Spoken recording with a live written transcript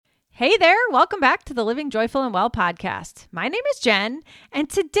Hey there, welcome back to the Living Joyful and Well podcast. My name is Jen, and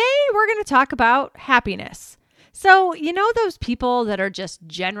today we're going to talk about happiness. So, you know those people that are just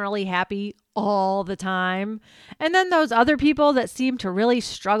generally happy all the time? And then those other people that seem to really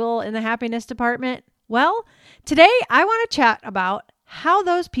struggle in the happiness department? Well, today I want to chat about how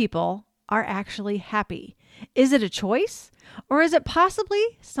those people are actually happy. Is it a choice, or is it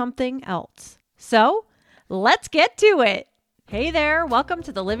possibly something else? So, let's get to it. Hey there, welcome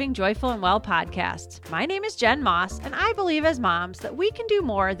to the Living Joyful and Well podcast. My name is Jen Moss, and I believe as moms that we can do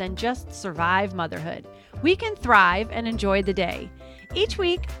more than just survive motherhood. We can thrive and enjoy the day. Each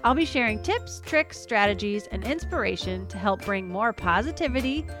week, I'll be sharing tips, tricks, strategies, and inspiration to help bring more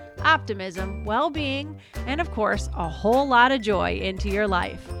positivity, optimism, well-being, and of course, a whole lot of joy into your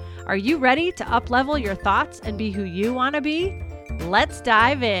life. Are you ready to up-level your thoughts and be who you want to be? Let's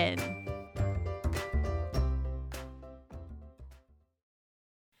dive in.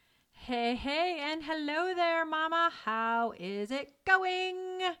 Hey, and hello there, Mama. How is it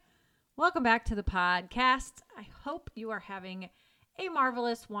going? Welcome back to the podcast. I hope you are having a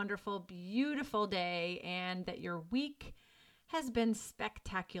marvelous, wonderful, beautiful day and that your week has been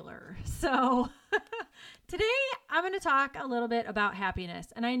spectacular. So today I'm going to talk a little bit about happiness.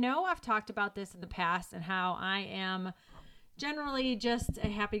 And I know I've talked about this in the past and how I am generally just a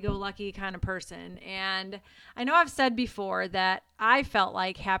happy-go-lucky kind of person. And I know I've said before that I felt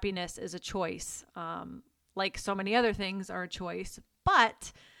like happiness is a choice, like so many other things are a choice.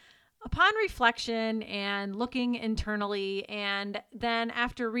 But upon reflection and looking internally, and then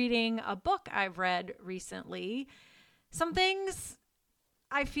after reading a book I've read recently, some things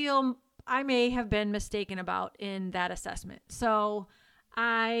I feel I may have been mistaken about in that assessment. So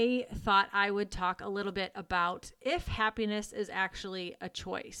I thought I would talk a little bit about if happiness is actually a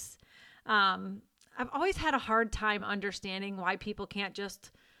choice. I've always had a hard time understanding why people can't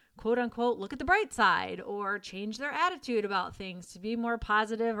just quote unquote look at the bright side or change their attitude about things to be more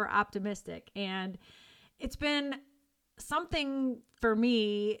positive or optimistic. And it's been something for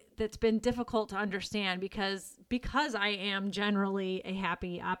me that's been difficult to understand because I am generally a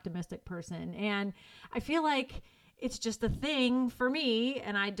happy, optimistic person. And I feel like it's just a thing for me,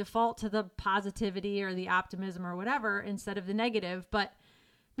 and I default to the positivity or the optimism or whatever instead of the negative. But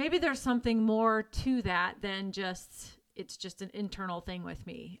maybe there's something more to that than it's just an internal thing with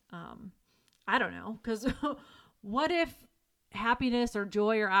me. I don't know, because what if happiness or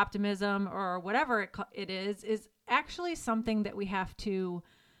joy or optimism or whatever it is actually something that we have to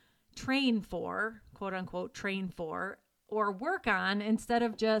train for, quote unquote, train for, or work on instead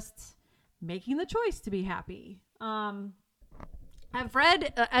of just making the choice to be happy. I've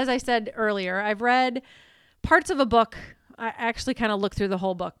read, as I said earlier, I've read parts of a book. I actually kind of looked through the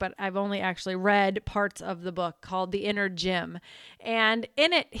whole book, but I've only actually read parts of the book called The Inner Gym. And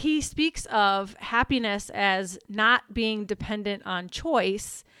in it, he speaks of happiness as not being dependent on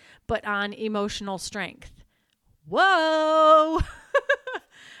choice, but on emotional strength. Whoa!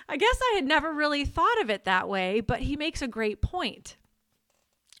 I guess I had never really thought of it that way, but he makes a great point.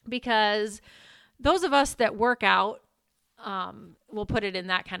 Because those of us that work out, we'll put it in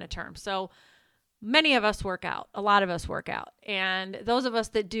that kind of term. So many of us work out. A lot of us work out. And those of us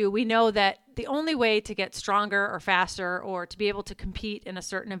that do, we know that the only way to get stronger or faster or to be able to compete in a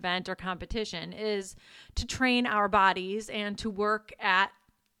certain event or competition is to train our bodies and to work at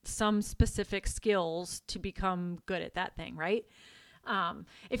some specific skills to become good at that thing, right?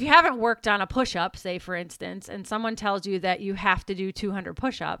 If you haven't worked on a push-up, say for instance, and someone tells you that you have to do 200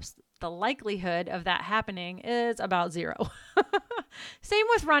 push-ups, the likelihood of that happening is about 0. Same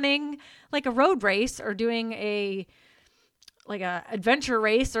with running like a road race or doing a adventure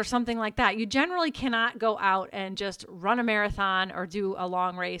race or something like that. You generally cannot go out and just run a marathon or do a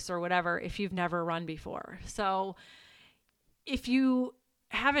long race or whatever if you've never run before. So if you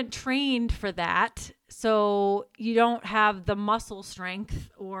haven't trained for that, so you don't have the muscle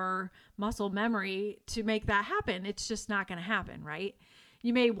strength or muscle memory to make that happen, it's just not going to happen, right?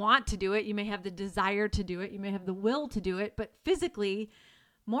 You may want to do it. You may have the desire to do it. You may have the will to do it, but physically,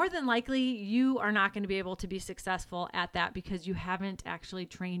 more than likely, you are not going to be able to be successful at that because you haven't actually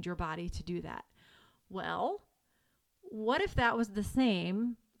trained your body to do that. Well, what if that was the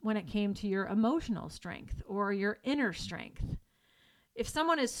same when it came to your emotional strength or your inner strength? If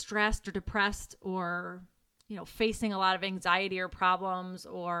someone is stressed or depressed or, facing a lot of anxiety or problems,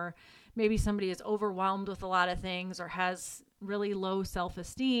 or maybe somebody is overwhelmed with a lot of things or has really low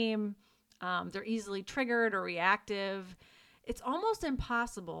self-esteem, they're easily triggered or reactive, it's almost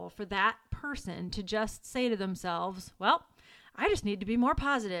impossible for that person to just say to themselves, well, I just need to be more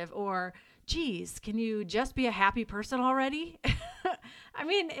positive, or geez, can you just be a happy person already? I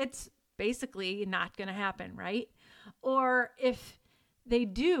mean, it's basically not going to happen, right? Or if they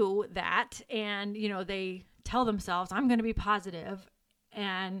do that and, they tell themselves, I'm going to be positive,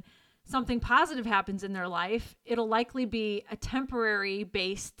 and something positive happens in their life, it'll likely be a temporary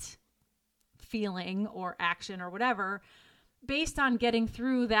based feeling or action or whatever based on getting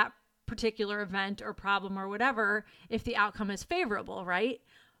through that particular event or problem or whatever, if the outcome is favorable, right?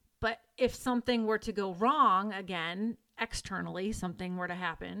 But if something were to go wrong again, externally, something were to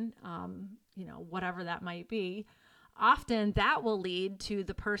happen, whatever that might be, often that will lead to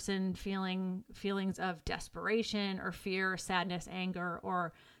the person feeling feelings of desperation or fear, sadness, anger,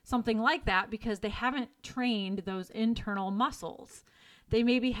 or something like that, because they haven't trained those internal muscles. They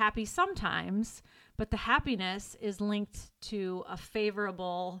may be happy sometimes, but the happiness is linked to a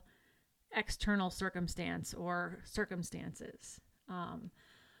favorable external circumstance or circumstances.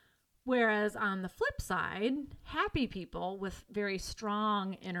 Whereas on the flip side, happy people with very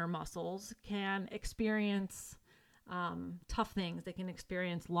strong inner muscles can experience tough things. They can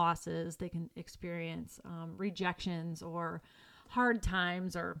experience losses. They can experience rejections or hard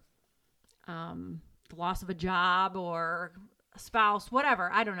times, or the loss of a job or a spouse, whatever,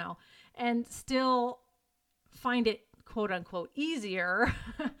 I don't know, and still find it, quote unquote, easier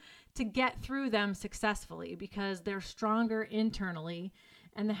to get through them successfully because they're stronger internally,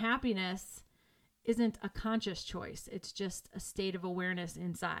 and the happiness isn't a conscious choice. It's just a state of awareness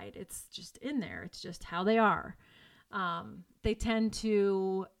inside. It's just in there. It's just how they are. They tend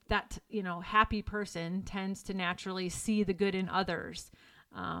to, happy person tends to naturally see the good in others.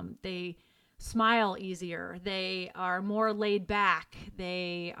 They smile easier. They are more laid back.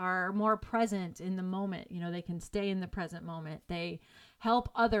 They are more present in the moment. They can stay in the present moment. They help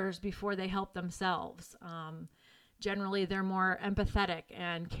others before they help themselves. Generally, they're more empathetic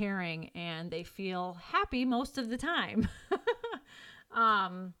and caring, and they feel happy most of the time.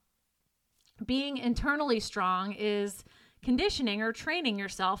 Being internally strong is conditioning or training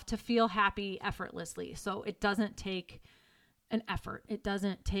yourself to feel happy effortlessly. So it doesn't take an effort. It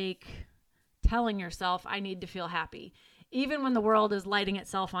doesn't take telling yourself, I need to feel happy, even when the world is lighting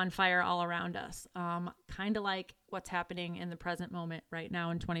itself on fire all around us. Kind of like what's happening in the present moment right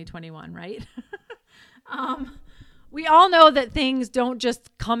now in 2021, right? We all know that things don't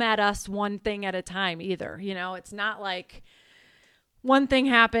just come at us one thing at a time either. It's not like one thing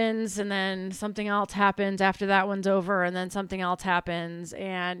happens and then something else happens after that one's over and then something else happens.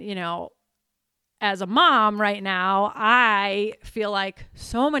 And, as a mom right now, I feel like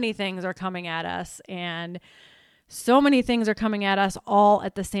so many things are coming at us, and so many things are coming at us all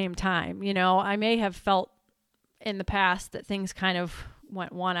at the same time. I may have felt in the past that things kind of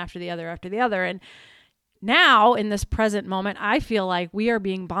went one after the other. And now in this present moment, I feel like we are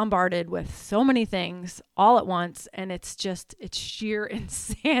being bombarded with so many things all at once, and it's sheer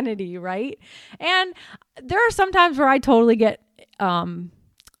insanity, right? And there are some times where I totally get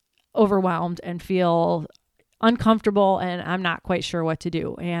overwhelmed and feel uncomfortable, and I'm not quite sure what to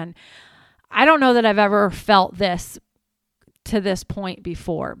do. And I don't know that I've ever felt this to this point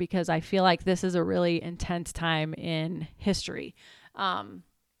before, because I feel like this is a really intense time in history.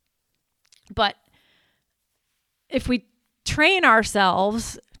 But if we train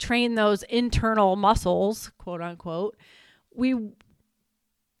those internal muscles, quote unquote, we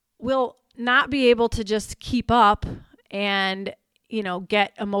will not be able to just keep up and,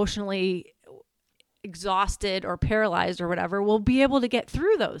 get emotionally exhausted or paralyzed or whatever. We'll be able to get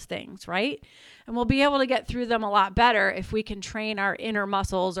through those things, right? And we'll be able to get through them a lot better if we can train our inner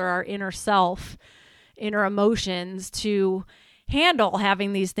muscles or our inner self, inner emotions to handle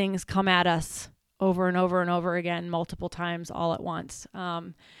having these things come at us over and over and over again, multiple times all at once.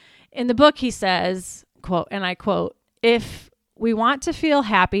 In the book, he says, quote, and I quote, "If we want to feel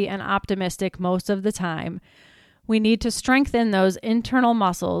happy and optimistic most of the time, we need to strengthen those internal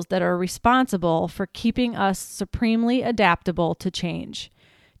muscles that are responsible for keeping us supremely adaptable to change."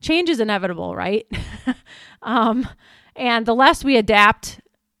 Change is inevitable, right? And the less we adapt,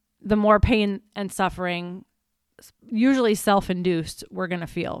 the more pain and suffering, usually self-induced, we're going to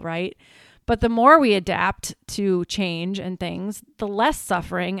feel, right? But the more we adapt to change and things, the less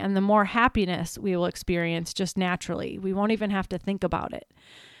suffering and the more happiness we will experience just naturally. We won't even have to think about it.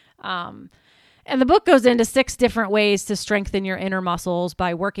 And the book goes into 6 different ways to strengthen your inner muscles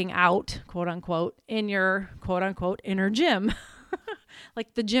by working out, quote unquote, in your, quote unquote, inner gym.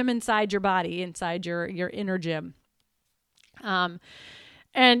 Like the gym inside your body, inside your inner gym.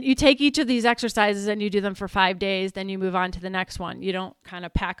 And you take each of these exercises and you do them for 5 days, then you move on to the next one. You don't kind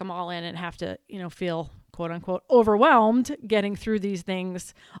of pack them all in and have to, feel, quote unquote, overwhelmed getting through these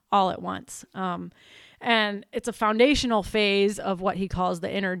things all at once. And And it's a foundational phase of what he calls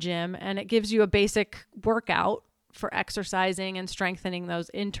the inner gym. And it gives you a basic workout for exercising and strengthening those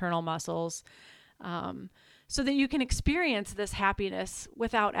internal muscles, so that you can experience this happiness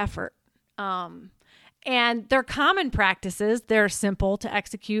without effort. And they're common practices. They're simple to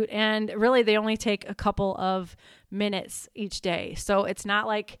execute, and really they only take a couple of minutes each day. So it's not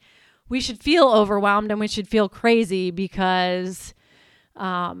like we should feel overwhelmed and we should feel crazy because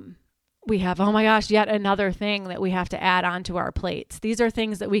we have, oh my gosh, yet another thing that we have to add onto our plates. These are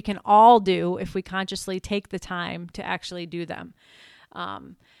things that we can all do if we consciously take the time to actually do them.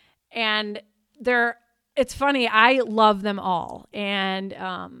 And it's funny, I love them all. And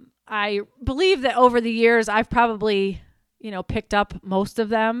I believe that over the years, I've probably, picked up most of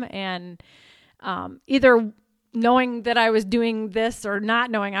them, and either knowing that I was doing this or not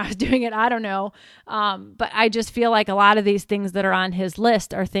knowing I was doing it, I don't know. But I just feel like a lot of these things that are on his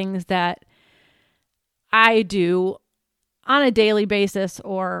list are things that I do on a daily basis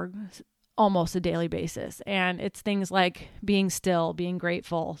or almost a daily basis. And it's things like being still, being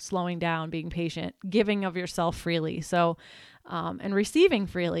grateful, slowing down, being patient, giving of yourself freely. So, and receiving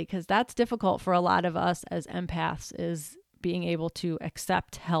freely, because that's difficult for a lot of us as empaths, is being able to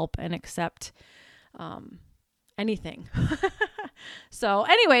accept help and accept anything. So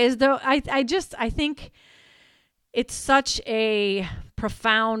anyways, though, I think it's such a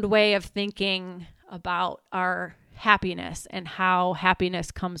profound way of thinking about our happiness and how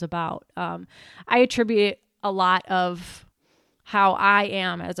happiness comes about. I attribute a lot of how I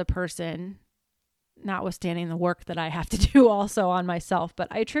am as a person, notwithstanding the work that I have to do also on myself, but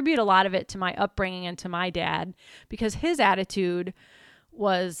I attribute a lot of it to my upbringing and to my dad, because his attitude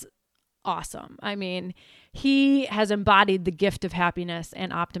was awesome. I mean, he has embodied the gift of happiness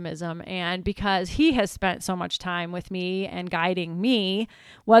and optimism. And because he has spent so much time with me and guiding me,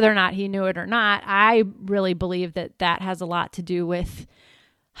 whether or not he knew it or not, I really believe that that has a lot to do with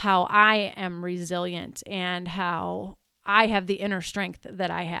how I am resilient and how I have the inner strength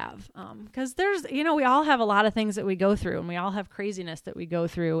that I have. Because we all have a lot of things that we go through, and we all have craziness that we go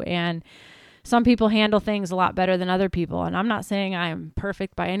through. And some people handle things a lot better than other people. And I'm not saying I am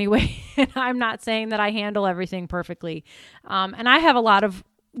perfect by any way. And I'm not saying that I handle everything perfectly. And I have a lot of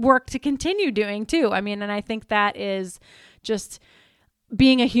work to continue doing too. I mean, and I think that is just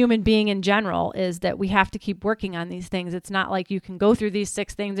being a human being in general, is that we have to keep working on these things. It's not like you can go through these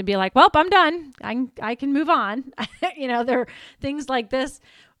 6 things and be like, well, I'm done. I can move on. There are things like this,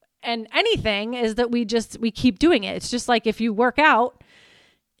 and anything is that we keep doing it. It's just like if you work out,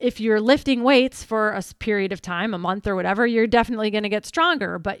 if you're lifting weights for a period of time, a month or whatever, you're definitely going to get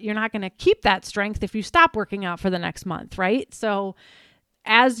stronger, but you're not going to keep that strength if you stop working out for the next month, right? So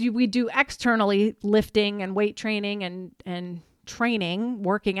we do externally lifting and weight training and training,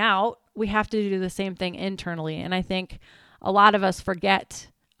 working out, we have to do the same thing internally. And I think a lot of us forget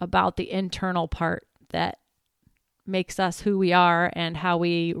about the internal part that makes us who we are and how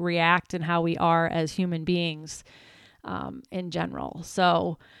we react and how we are as human beings in general.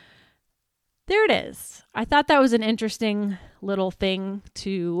 So there it is. I thought that was an interesting little thing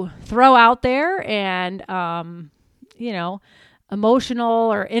to throw out there, and,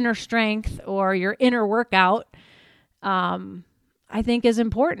 emotional or inner strength or your inner workout, I think is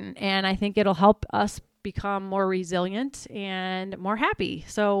important. And I think it'll help us become more resilient and more happy.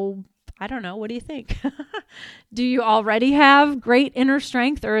 So I don't know. What do you think? Do you already have great inner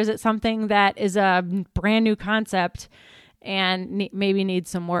strength, or is it something that is a brand new concept and maybe needs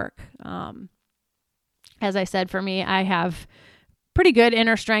some work? As I said, for me, I have pretty good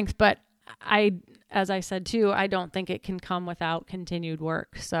inner strength, but as I said too, I don't think it can come without continued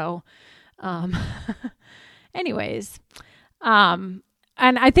work. So, anyways, and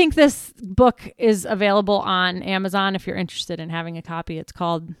I think this book is available on Amazon if you're interested in having a copy. It's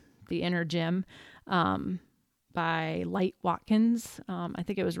called The Inner Gym, by Light Watkins. I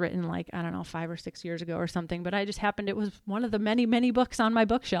think it was written 5 or 6 years ago or something, but it was one of the many, many books on my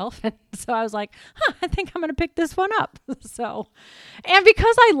bookshelf. And so I was like, I think I'm going to pick this one up. And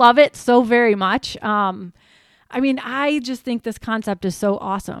because I love it so very much, I just think this concept is so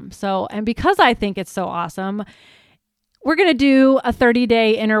awesome. And because I think it's so awesome, we're going to do a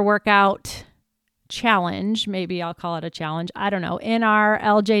 30-day inner workout challenge. Maybe I'll call it a challenge. I don't know. In our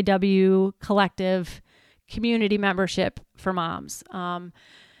LJW collective community membership for moms.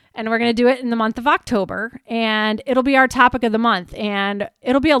 And we're going to do it in the month of October, and it'll be our topic of the month, and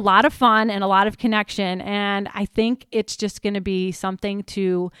it'll be a lot of fun and a lot of connection. And I think it's just going to be something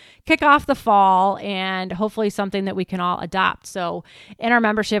to kick off the fall and hopefully something that we can all adopt. So in our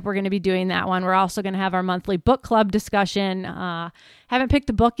membership, we're going to be doing that one. We're also going to have our monthly book club discussion. Haven't picked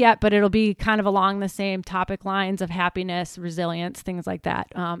a book yet, but it'll be kind of along the same topic lines of happiness, resilience, things like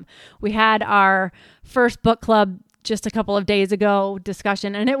that. We had our first book club just a couple of days ago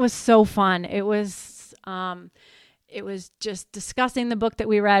discussion, and it was so fun. It was just discussing the book that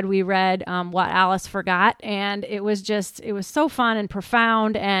we read. We read What Alice Forgot, and it was so fun and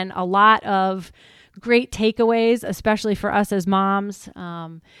profound, and a lot of great takeaways, especially for us as moms,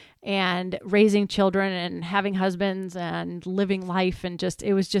 and raising children and having husbands and living life. And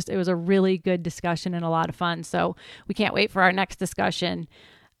it was a really good discussion and a lot of fun. So we can't wait for our next discussion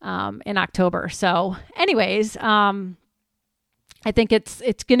in October. So anyways, I think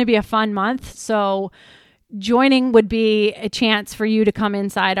it's going to be a fun month. So joining would be a chance for you to come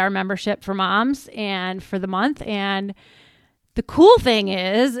inside our membership for moms and for the month. And the cool thing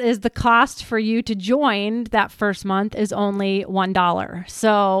is the cost for you to join that first month is only $1.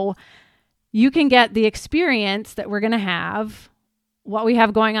 So you can get the experience that we're going to have, what we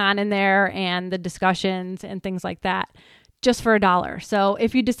have going on in there, and the discussions and things like that, just for $1. So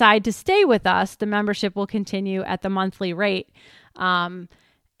if you decide to stay with us, the membership will continue at the monthly rate.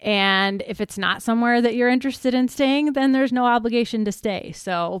 And if it's not somewhere that you're interested in staying, then there's no obligation to stay.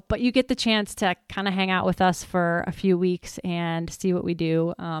 So, but you get the chance to kind of hang out with us for a few weeks and see what we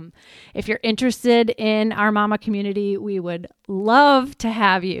do. If you're interested in our mama community, we would love to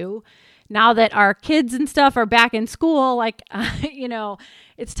have you. Now that our kids and stuff are back in school,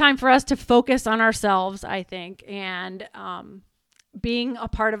 it's time for us to focus on ourselves, I think. And being a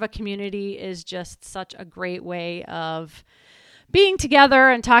part of a community is just such a great way of being together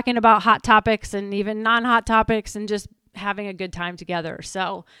and talking about hot topics and even non-hot topics and just having a good time together.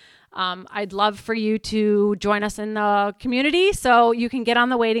 So I'd love for you to join us in the community so you can get on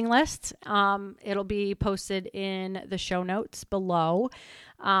the waiting list. It'll be posted in the show notes below.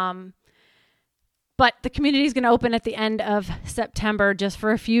 But the community is going to open at the end of September just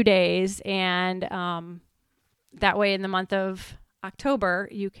for a few days. And that way in the month of October,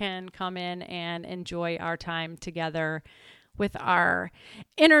 you can come in and enjoy our time together with our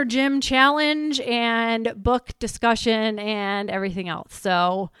inner gym challenge and book discussion and everything else.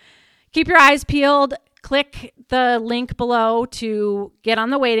 So keep your eyes peeled. Click the link below to get on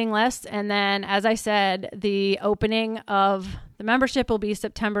the waiting list. And then, as I said, the opening of the membership will be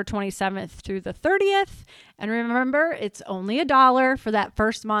September 27th through the 30th. And remember, it's only $1 for that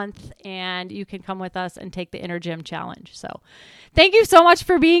first month, and you can come with us and take the Inner Gym Challenge. So thank you so much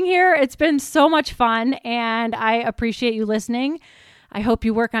for being here. It's been so much fun, and I appreciate you listening. I hope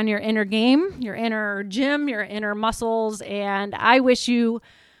you work on your inner game, your inner gym, your inner muscles, and I wish you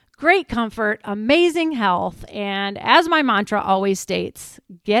great comfort, amazing health, and as my mantra always states,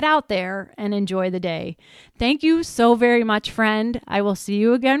 get out there and enjoy the day. Thank you so very much, friend. I will see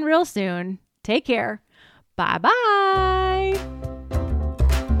you again real soon. Take care. Bye-bye.